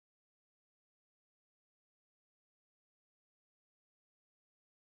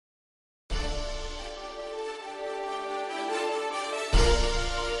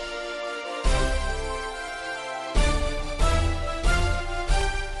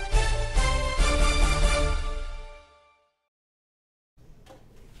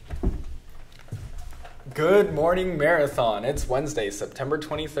Good morning, Marathon. It's Wednesday, September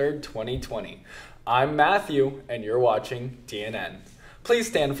 23rd, 2020. I'm Matthew, and you're watching DNN. Please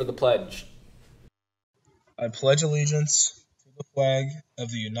stand for the pledge. I pledge allegiance to the flag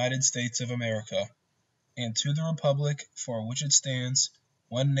of the United States of America and to the republic for which it stands,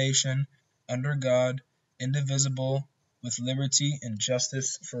 one nation, under God, indivisible, with liberty and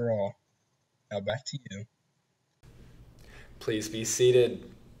justice for all. Now back to you. Please be seated.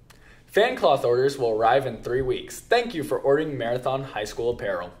 Fan cloth orders will arrive in 3 weeks. Thank you for ordering Marathon High School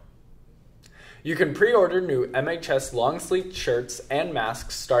apparel. You can pre-order new MHS long-sleeved shirts and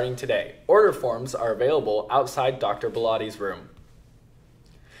masks starting today. Order forms are available outside Dr. Belotti's room.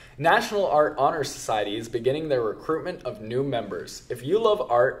 National Art Honor Society is beginning their recruitment of new members. If you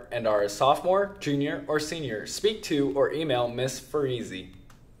love art and are a sophomore, junior, or senior, speak to or email Miss Farisi.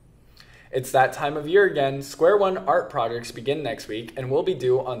 It's that time of year again. Square One art projects begin next week and will be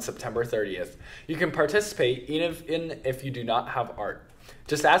due on September 30th. You can participate even if you do not have art.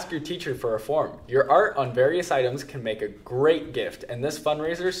 Just ask your teacher for a form. Your art on various items can make a great gift, and this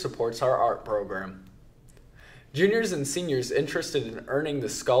fundraiser supports our art program. Juniors and seniors interested in earning the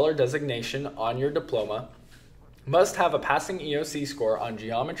Scholar designation on your diploma must have a passing EOC score on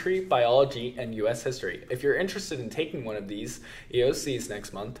geometry, biology, and U.S. history. If you're interested in taking one of these EOCs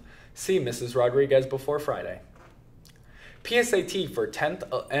next month, see Mrs. Rodriguez before Friday. PSAT for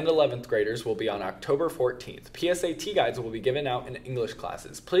 10th and 11th graders will be on October 14th. PSAT guides will be given out in English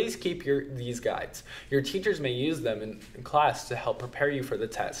classes. Please keep these guides. Your teachers may use them in class to help prepare you for the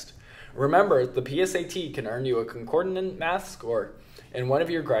test. Remember, the PSAT can earn you a concordant math score and one of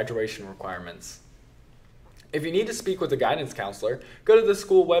your graduation requirements. If you need to speak with a guidance counselor, go to the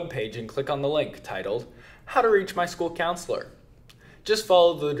school webpage and click on the link titled, How to Reach My School Counselor. Just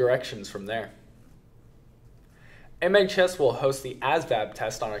follow the directions from there. MHS will host the ASVAB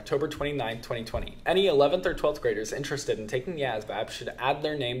test on October 29, 2020. Any 11th or 12th graders interested in taking the ASVAB should add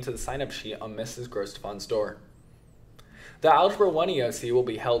their name to the sign-up sheet on Mrs. Grostefan's door. The Algebra 1 EOC will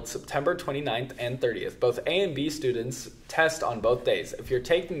be held September 29th and 30th. Both A and B students test on both days. If you're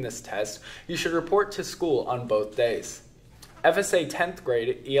taking this test, you should report to school on both days. FSA 10th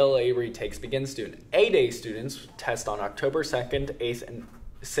grade ELA retakes begin soon. A-Day students test on October 2nd, 8th, and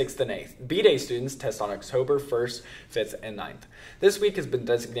 6th and 8th. B-Day students test on October 1st, 5th, and 9th. This week has been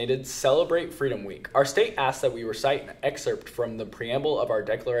designated Celebrate Freedom Week. Our state asks that we recite an excerpt from the preamble of our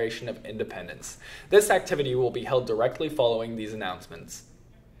Declaration of Independence. This activity will be held directly following these announcements.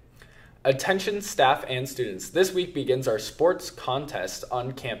 Attention staff and students. This week begins our sports contest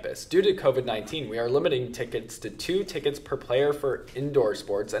on campus. Due to COVID-19, we are limiting tickets to 2 tickets per player for indoor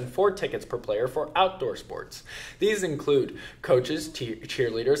sports and 4 tickets per player for outdoor sports. These include coaches,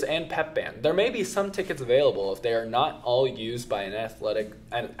 cheerleaders, and pep band. There may be some tickets available if they are not all used by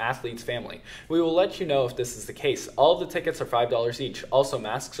an athlete's family. We will let you know if this is the case. All of the tickets are $5 each. Also,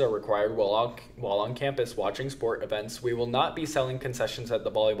 masks are required while on campus watching sport events. We will not be selling concessions at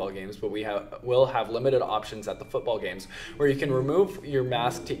the volleyball games, but we will have limited options at the football games where you can remove your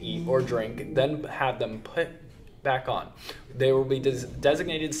mask to eat or drink, then have them put back on. There will be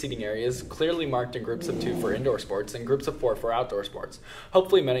designated seating areas clearly marked in groups of 2 for indoor sports and groups of 4 for outdoor sports.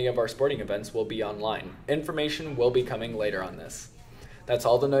 Hopefully many of our sporting events will be online. Information will be coming later on this. That's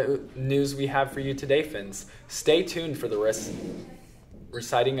all the news we have for you today, Finns. Stay tuned for the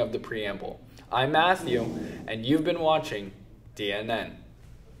reciting of the preamble. I'm Matthew, and you've been watching DNN.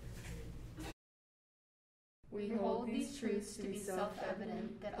 We hold these truths to be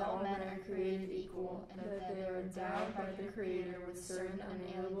self-evident, that all men are created equal, and that they are endowed by the Creator with certain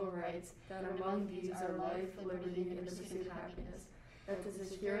unalienable rights, that among these are life, liberty, and the pursuit of happiness. That to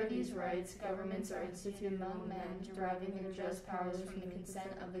secure these rights, governments are instituted among men, deriving their just powers from the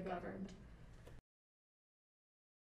consent of the governed.